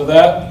opposite of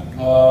that.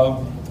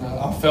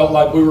 I felt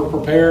like we were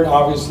prepared.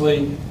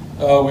 Obviously,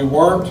 we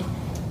weren't.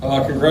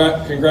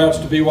 Congrats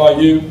to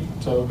BYU.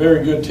 It's a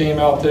very good team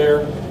out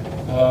there.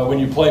 When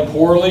you play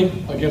poorly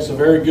against a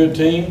very good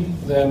team,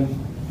 then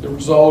the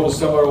result is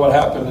similar to what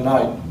happened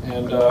tonight.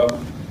 And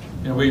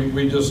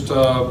we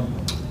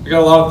got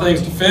a lot of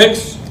things to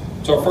fix.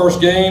 It's our first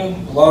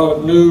game, a lot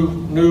of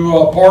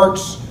new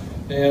parts,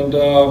 and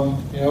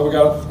we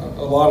got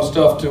a lot of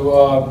stuff to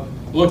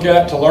look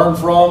at, to learn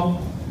from,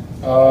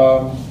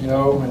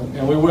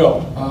 and we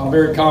will. I'm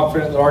very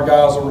confident that our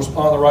guys will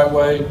respond the right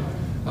way.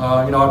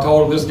 I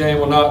told them this game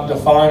will not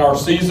define our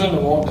season,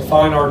 it won't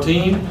define our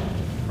team,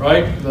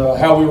 right?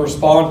 How we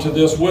respond to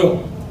this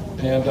will.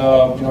 And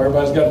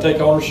everybody's got to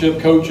take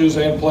ownership, coaches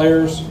and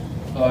players.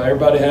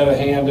 Everybody had a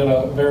hand in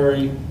a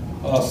very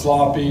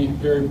sloppy,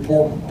 very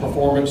poor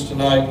performance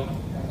tonight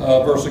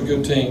versus a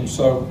good team.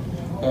 So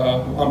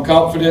I'm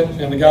confident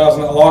in the guys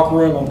in that locker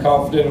room. I'm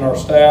confident in our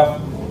staff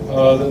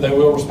that they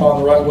will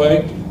respond the right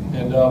way.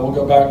 And we'll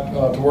go back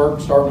to work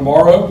starting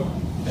tomorrow.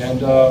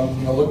 And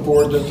look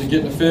forward to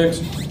getting it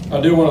fixed. I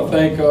do want to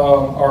thank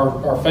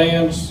our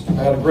fans. I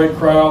had a great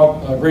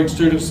crowd, a great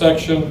student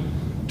section,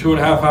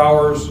 2.5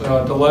 hours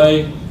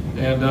delay,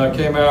 and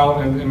came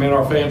out, and man,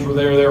 our fans were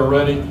there. They were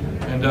ready.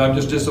 And I'm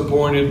just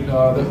disappointed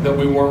that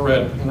we weren't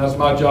ready. And that's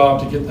my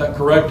job to get that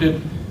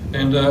corrected,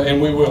 and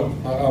we will.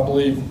 I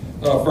believe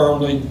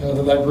firmly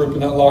that group in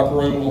that locker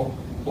room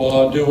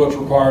will do what's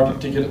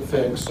required to get it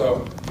fixed.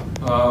 So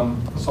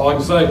that's all I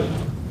can say.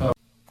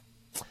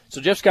 So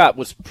Jeff Scott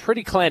was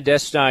pretty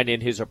clandestine in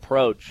his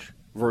approach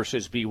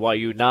versus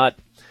BYU, not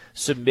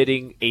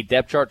submitting a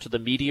depth chart to the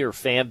media or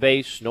fan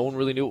base. No one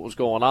really knew what was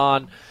going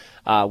on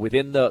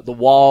within the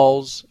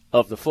walls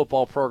of the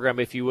football program,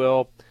 if you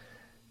will.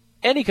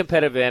 Any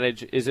competitive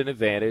advantage is an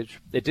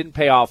advantage. It didn't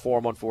pay off for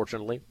him,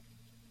 unfortunately,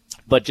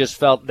 but just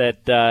felt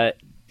that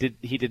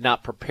he did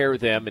not prepare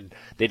them, and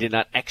they did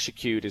not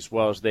execute as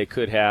well as they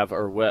could have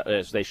or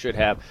as they should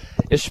have,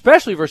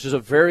 especially versus a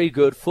very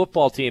good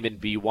football team in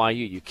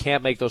BYU. You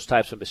can't make those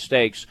types of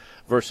mistakes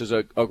versus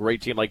a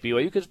great team like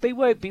BYU, because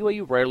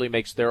BYU rarely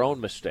makes their own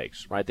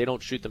mistakes, right? They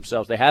don't shoot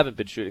themselves. They haven't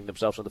been shooting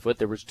themselves in the foot.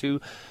 There was 2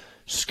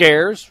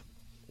 scares,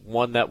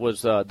 one that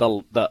was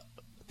the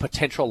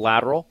potential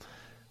lateral.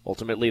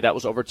 Ultimately, that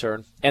was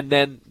overturned. And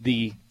then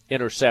the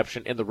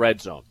interception in the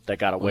red zone that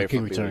got away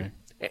from BYU.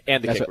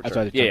 And the kick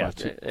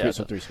return.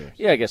 So 3 scares.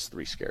 Yeah, I guess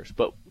 3 scares.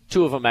 But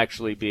 2 of them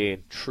actually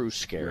being true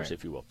scares,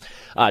 if you will.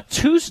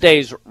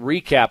 Tuesday's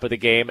recap of the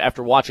game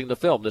after watching the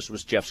film. This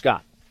was Jeff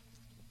Scott.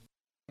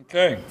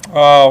 Okay.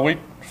 We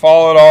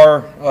followed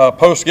our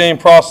post-game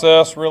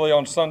process really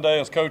on Sunday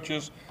as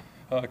coaches,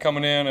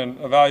 coming in and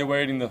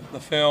evaluating the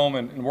film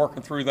and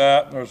working through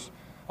that. There's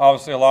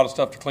obviously a lot of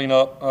stuff to clean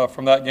up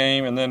from that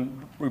game. And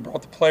then we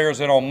brought the players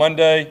in on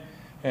Monday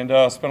and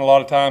spent a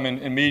lot of time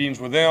in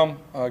meetings with them,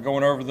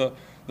 going over the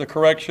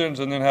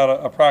corrections, and then had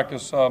a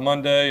practice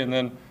Monday, and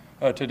then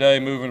today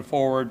moving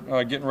forward,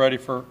 getting ready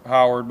for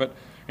Howard. But,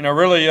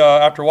 really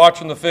after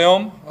watching the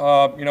film,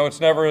 it's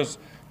never as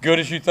good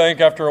as you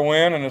think after a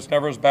win, and it's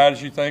never as bad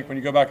as you think when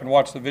you go back and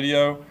watch the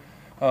video.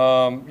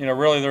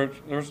 Really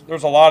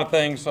there's a lot of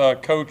things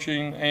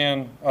coaching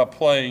and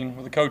playing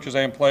with the coaches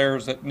and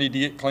players that need to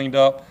get cleaned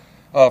up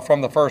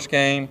from the first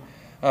game.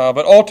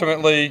 But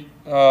ultimately,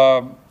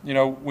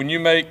 when you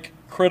make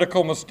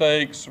critical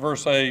mistakes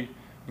versus a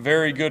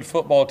very good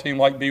football team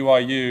like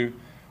BYU,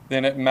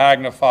 then it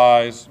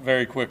magnifies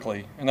very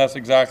quickly. And that's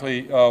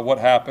exactly what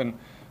happened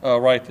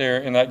right there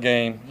in that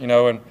game.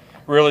 And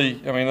really,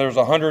 there's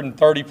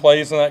 130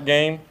 plays in that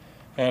game,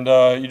 and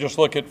you just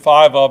look at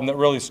 5 of them that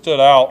really stood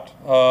out.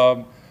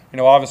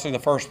 Obviously the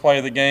first play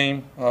of the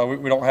game,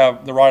 we don't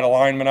have the right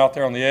alignment out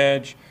there on the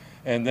edge,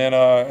 and then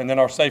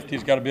our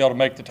safety's got to be able to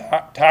make the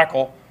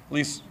tackle, at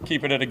least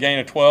keep it at a gain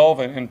of 12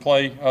 and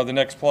play the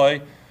next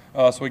play.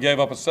 So we gave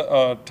up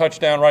a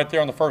touchdown right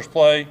there on the first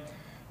play.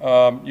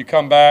 You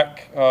come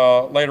back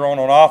later on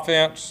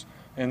offense,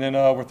 and then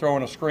we're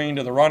throwing a screen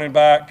to the running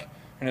back,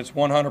 and it's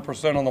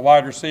 100% on the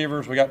wide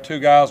receivers. We got 2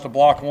 guys to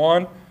block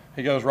one.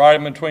 He goes right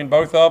in between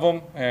both of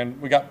them, and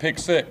we got pick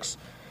 6.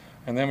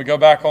 And then we go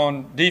back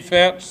on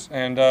defense,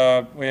 and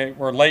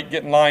we're late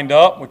getting lined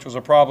up, which was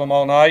a problem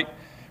all night.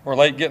 We're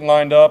late getting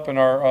lined up, and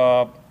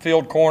our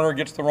field corner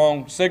gets the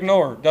wrong signal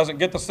or doesn't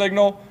get the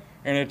signal,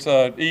 and it's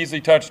an easy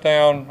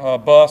touchdown,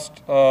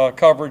 bust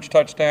coverage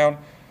touchdown.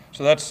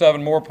 So that's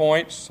 7 more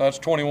points. So that's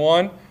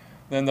 21.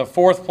 Then the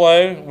fourth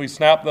play, we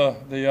snap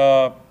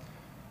the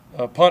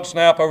punt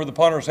snap over the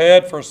punter's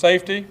head for a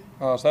safety.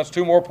 So that's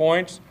 2 more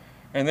points.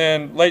 And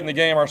then late in the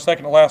game, our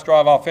second to last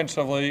drive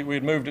offensively, we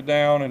had moved it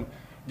down and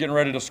getting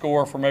ready to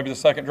score for maybe the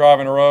second drive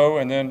in a row.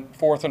 And then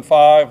 4th and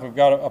 5, we've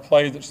got a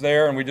play that's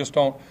there, and we just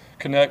don't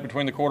connect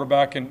between the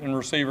quarterback and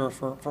receiver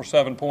for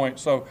 7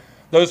 points. So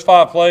those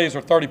 5 plays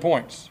are 30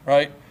 points,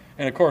 right?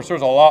 And, of course,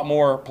 there's a lot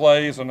more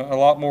plays and a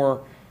lot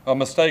more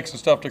mistakes and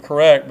stuff to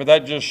correct, but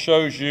that just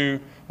shows you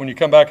when you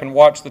come back and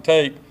watch the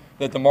tape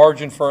that the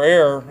margin for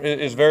error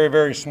is very,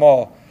 very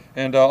small.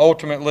 And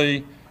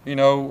ultimately,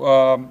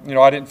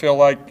 I didn't feel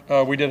like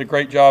we did a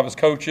great job as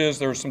coaches.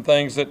 There were some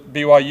things that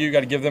BYU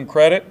got to give them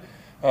credit.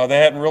 They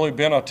hadn't really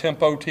been a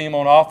tempo team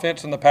on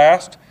offense in the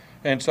past,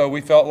 and so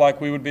we felt like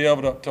we would be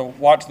able to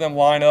watch them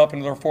line up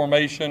into their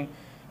formation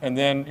and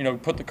then,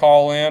 put the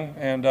call in.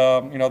 And,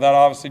 that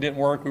obviously didn't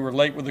work. We were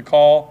late with the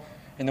call.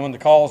 And then when the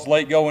call was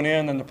late going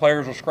in, then the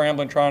players were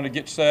scrambling trying to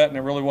get set, and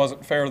it really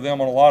wasn't fair to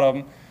them on a lot of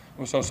them.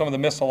 So some of the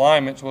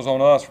misalignments was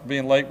on us for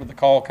being late with the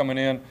call coming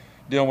in,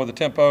 dealing with the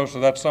tempo. So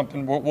that's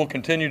something we'll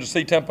continue to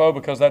see tempo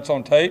because that's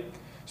on tape.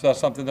 So that's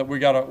something that we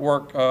got to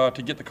work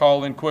to get the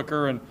call in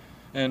quicker. And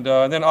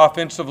then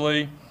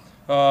offensively,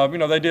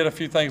 they did a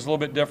few things a little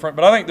bit different.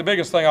 But I think the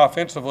biggest thing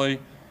offensively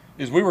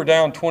is we were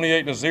down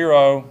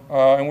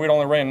 28-0, and we'd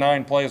only ran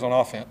 9 plays on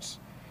offense.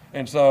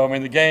 And so,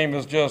 the game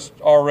is just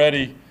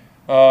already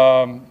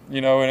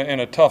in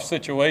a tough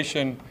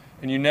situation,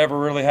 and you never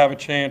really have a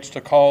chance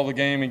to call the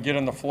game and get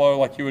in the flow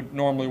like you would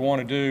normally want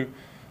to do.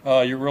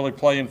 You're really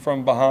playing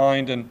from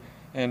behind, and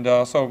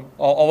so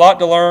a lot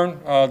to learn.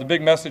 The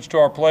big message to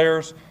our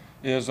players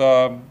is,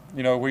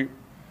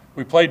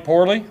 we played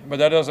poorly, but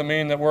that doesn't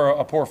mean that we're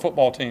a poor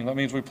football team. That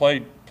means we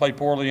played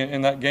poorly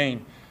in that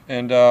game.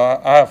 And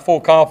I have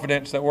full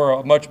confidence that we're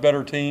a much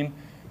better team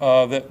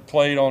that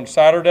played on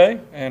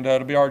Saturday, and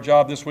it'll be our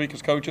job this week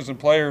as coaches and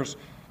players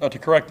to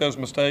correct those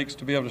mistakes,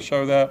 to be able to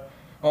show that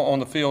on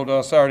the field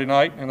Saturday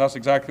night, and that's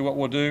exactly what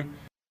we'll do.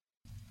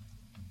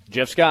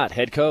 Jeff Scott,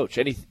 head coach.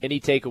 Any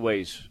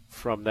takeaways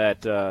from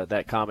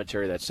that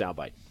commentary, that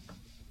soundbite?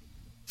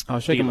 I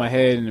was shaking my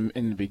head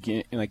in the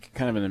beginning, like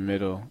kind of in the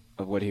middle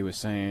of what he was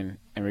saying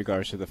in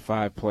regards to the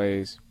 5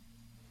 plays.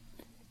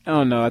 I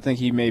don't know. I think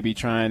he may be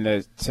trying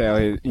to tell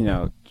his,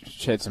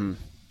 shed some,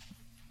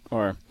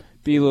 or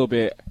be a little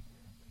bit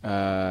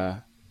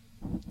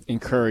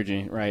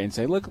encouraging, right? And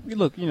say, look,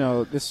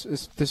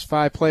 this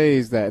 5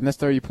 plays and that's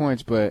 30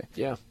 points, but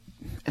yeah.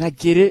 And I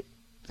get it,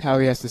 how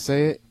he has to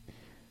say it.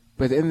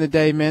 But at the end of the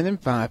day, man, them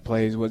 5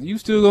 plays, you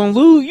still gonna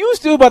lose. You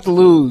still about to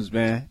lose,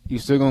 man. You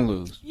still gonna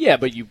lose. Yeah,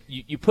 but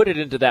you put it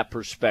into that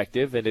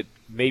perspective, and it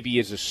maybe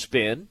is a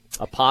spin,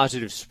 a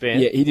positive spin.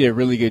 Yeah, he did a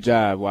really good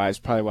job. It's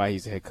probably why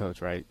he's the head coach,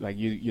 right? Like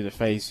you're the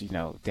face,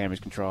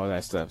 damage control, all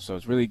that stuff. So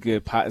it's really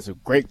good. It's a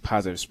great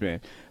positive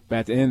spin. But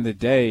at the end of the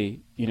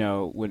day,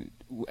 when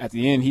at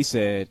the end he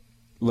said,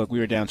 "Look, we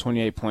were down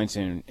 28 points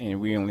and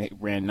we only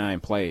ran 9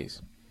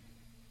 plays."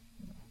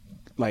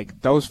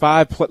 Like those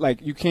 5,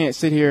 you can't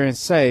sit here and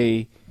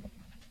say,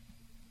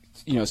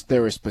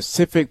 there were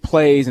specific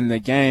plays in the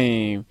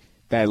game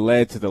that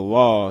led to the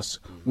loss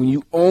when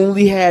you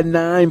only had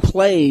 9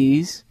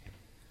 plays.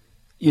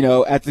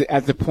 At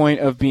the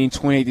point of being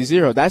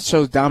 28-0, that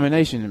shows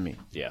domination to me.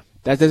 Yeah,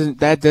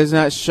 that does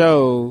not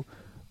show,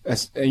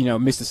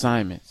 missed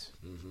assignments.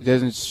 Mm-hmm. It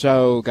doesn't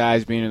show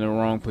guys being in the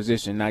wrong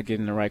position, not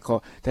getting the right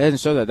call. That doesn't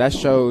show that. That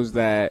shows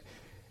that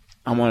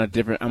I'm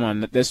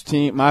on this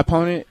team. My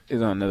opponent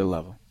is on another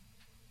level.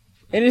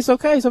 And it's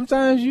okay.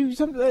 Sometimes you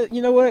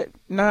know what?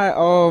 Not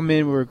all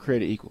men were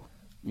created equal.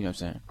 You know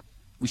what I'm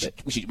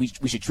saying?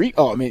 We should treat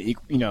all men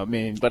equal,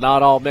 men. But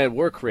not all men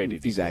were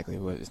created. Exactly.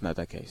 Well, it's not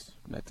that case.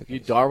 You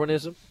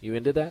Darwinism? You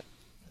into that?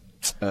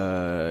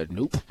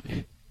 Nope.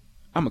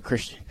 I'm a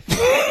Christian.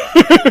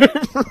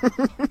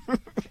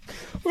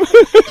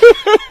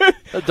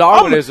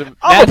 Darwinism,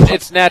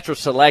 it's natural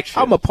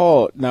selection. I'm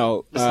appalled.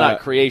 No, it's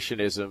not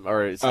creationism,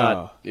 or it's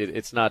not.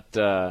 It's not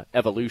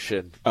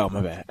evolution. Oh,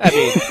 my bad. I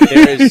mean,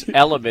 there is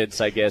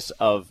elements, I guess,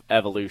 of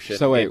evolution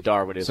in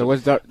Darwinism. So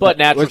what's but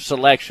natural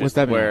selection, what's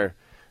that mean? Where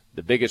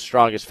the biggest,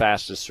 strongest,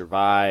 fastest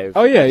survive.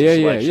 Oh yeah,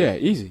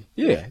 easy.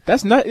 Yeah,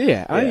 that's not.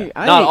 Yeah, I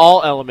not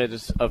all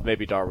elements of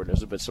maybe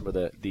Darwinism, but some of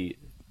the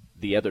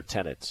other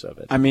tenets of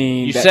it. I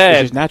mean, you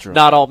said natural.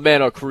 Not all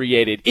men are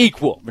created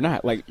equal. We're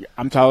not. Like,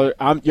 I'm taller.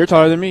 You're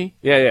taller than me.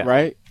 Yeah.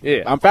 Right?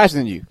 Yeah. I'm faster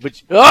than you.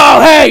 But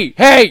hey,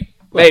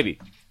 baby.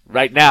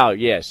 Right now,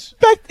 yes.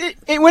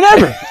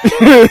 Whenever.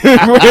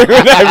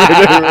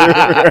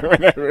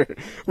 Whenever.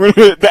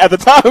 At the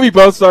time we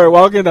both started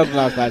walking, that's when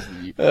I was faster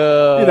than you.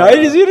 It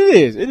is what it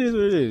is. It is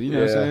what it is. You know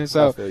what I'm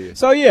saying?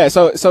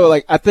 So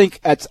like, I think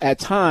at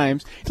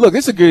times, look,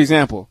 this is a good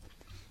example.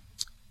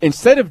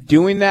 Instead of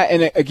doing that,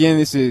 and again,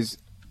 this is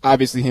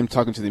obviously him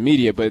talking to the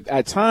media, but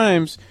at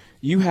times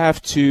you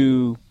have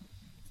to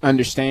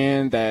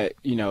understand that,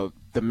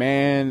 the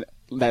man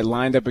that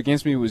lined up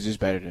against me was just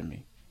better than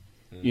me,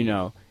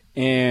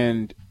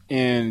 and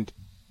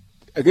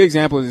a good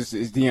example is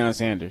Deion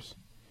Sanders.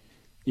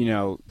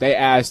 They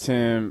asked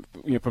him,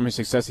 from his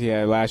success he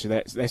had last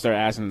year, they started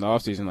asking him in the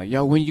offseason, like,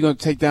 yo, when are you going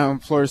to take down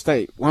Florida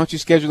State? Why don't you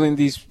schedule in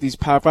these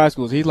Power 5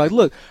 schools? He's like,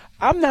 look,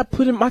 I'm not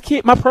putting my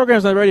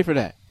program's not ready for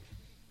that.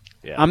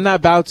 Yeah. I'm not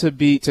about to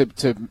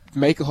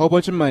make a whole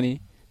bunch of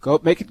money, go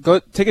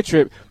take a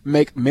trip,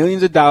 make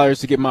millions of dollars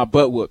to get my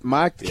butt whooped.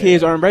 My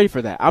kids aren't ready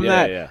for that. I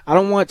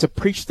don't want to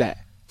preach that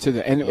to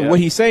them. And what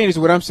he's saying is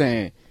what I'm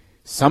saying.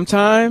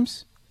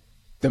 Sometimes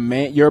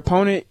your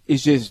opponent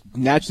is just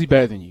naturally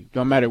better than you.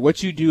 Don't matter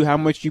what you do, how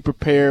much you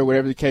prepare,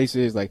 whatever the case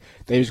is, like,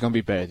 they're just gonna be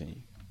better than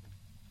you.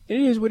 It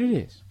is what it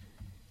is.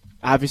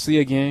 Obviously,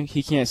 again,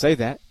 he can't say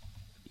that.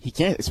 He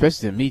can't,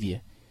 especially to the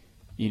media,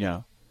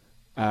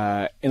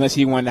 unless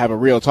he wanted to have a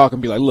real talk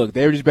and be like, look,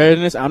 they're just better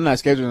than us. I'm not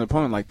scheduling an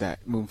opponent like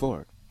that moving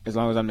forward, as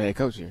long as I'm the head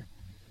coach here.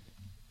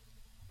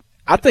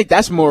 I think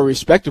that's more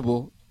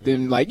respectable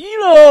than, like,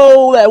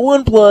 that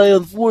one play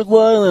on the fourth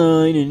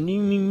line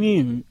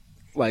and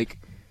like,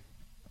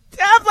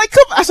 I'm like,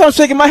 come on. I'm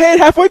shaking my head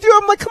halfway through.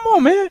 I'm like, come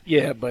on, man.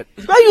 Yeah, but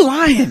why are you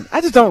lying?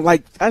 I don't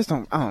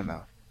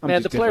know.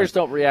 Man, the players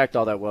don't react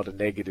all that well to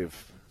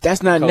negative.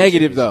 That's not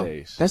negative,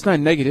 though. That's not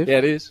negative. Yeah,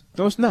 it is.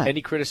 No, it's not.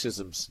 Any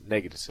criticism's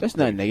negative. That's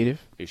not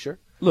negative. You sure?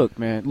 Look,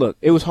 man,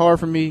 it was hard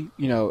for me.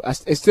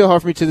 It's still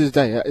hard for me to this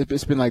day.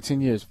 It's been like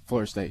 10 years,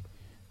 Florida State,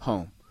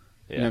 home.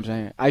 Yeah. You know what I'm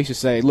saying? I used to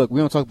say, look, we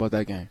don't talk about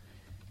that game.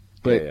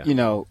 But,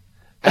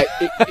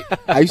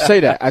 I used to say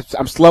that.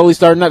 I'm slowly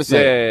starting not to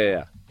say it.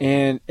 Yeah.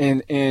 And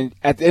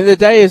at the end of the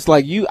day, it's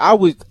like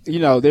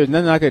there's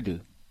nothing I could do.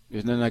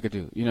 You know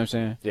what I'm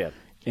saying? Yeah.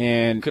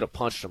 And could have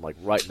punched him, like,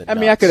 right in the nuts. I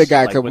mean, I could have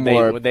got a couple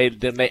more. When they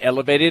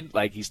elevated,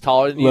 like, he's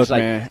taller than you. Look,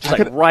 man,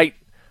 right.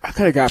 I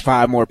could have got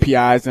 5 more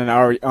PIs than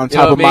on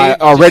top of my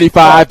already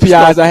 5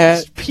 PIs I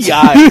had.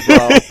 PIs,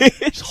 bro.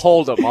 Just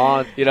hold him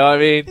on. You know what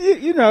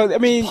I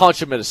mean?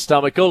 Punch him in the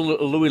stomach. Go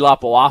Louis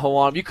Lapuaho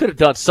on him. You could have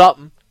done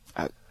something.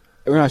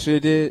 What I should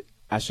have did,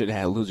 I should have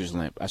had a loser's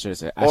limp. I should have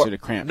said, I should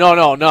have cramped. No,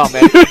 man. Do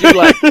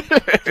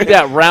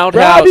that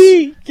roundhouse.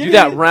 Do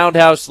that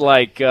roundhouse,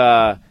 like,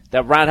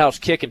 that roundhouse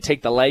kick and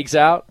take the legs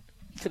out.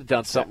 You could have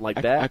done something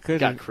like that. I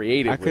could have got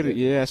creative. I could have.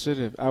 Yeah, I should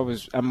have.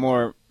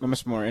 I'm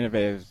much more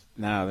innovative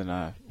now than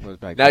I was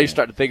back then. Now you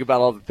start to think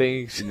about all the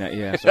things.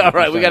 Yeah. All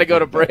right, we got to go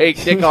to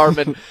break. Dick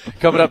Harmon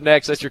coming up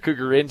next. That's your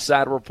Cougar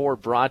Insider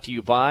Report brought to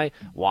you by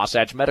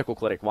Wasatch Medical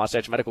Clinic.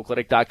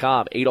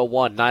 WasatchMedicalClinic.com.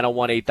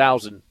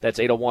 801-901-8000. That's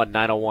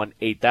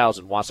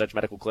 801-901-8000. Wasatch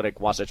Medical Clinic.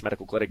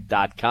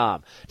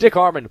 WasatchMedicalClinic.com. Dick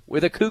Harmon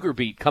with a Cougar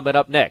Beat coming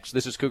up next.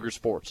 This is Cougar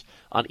Sports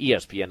on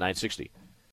ESPN 960.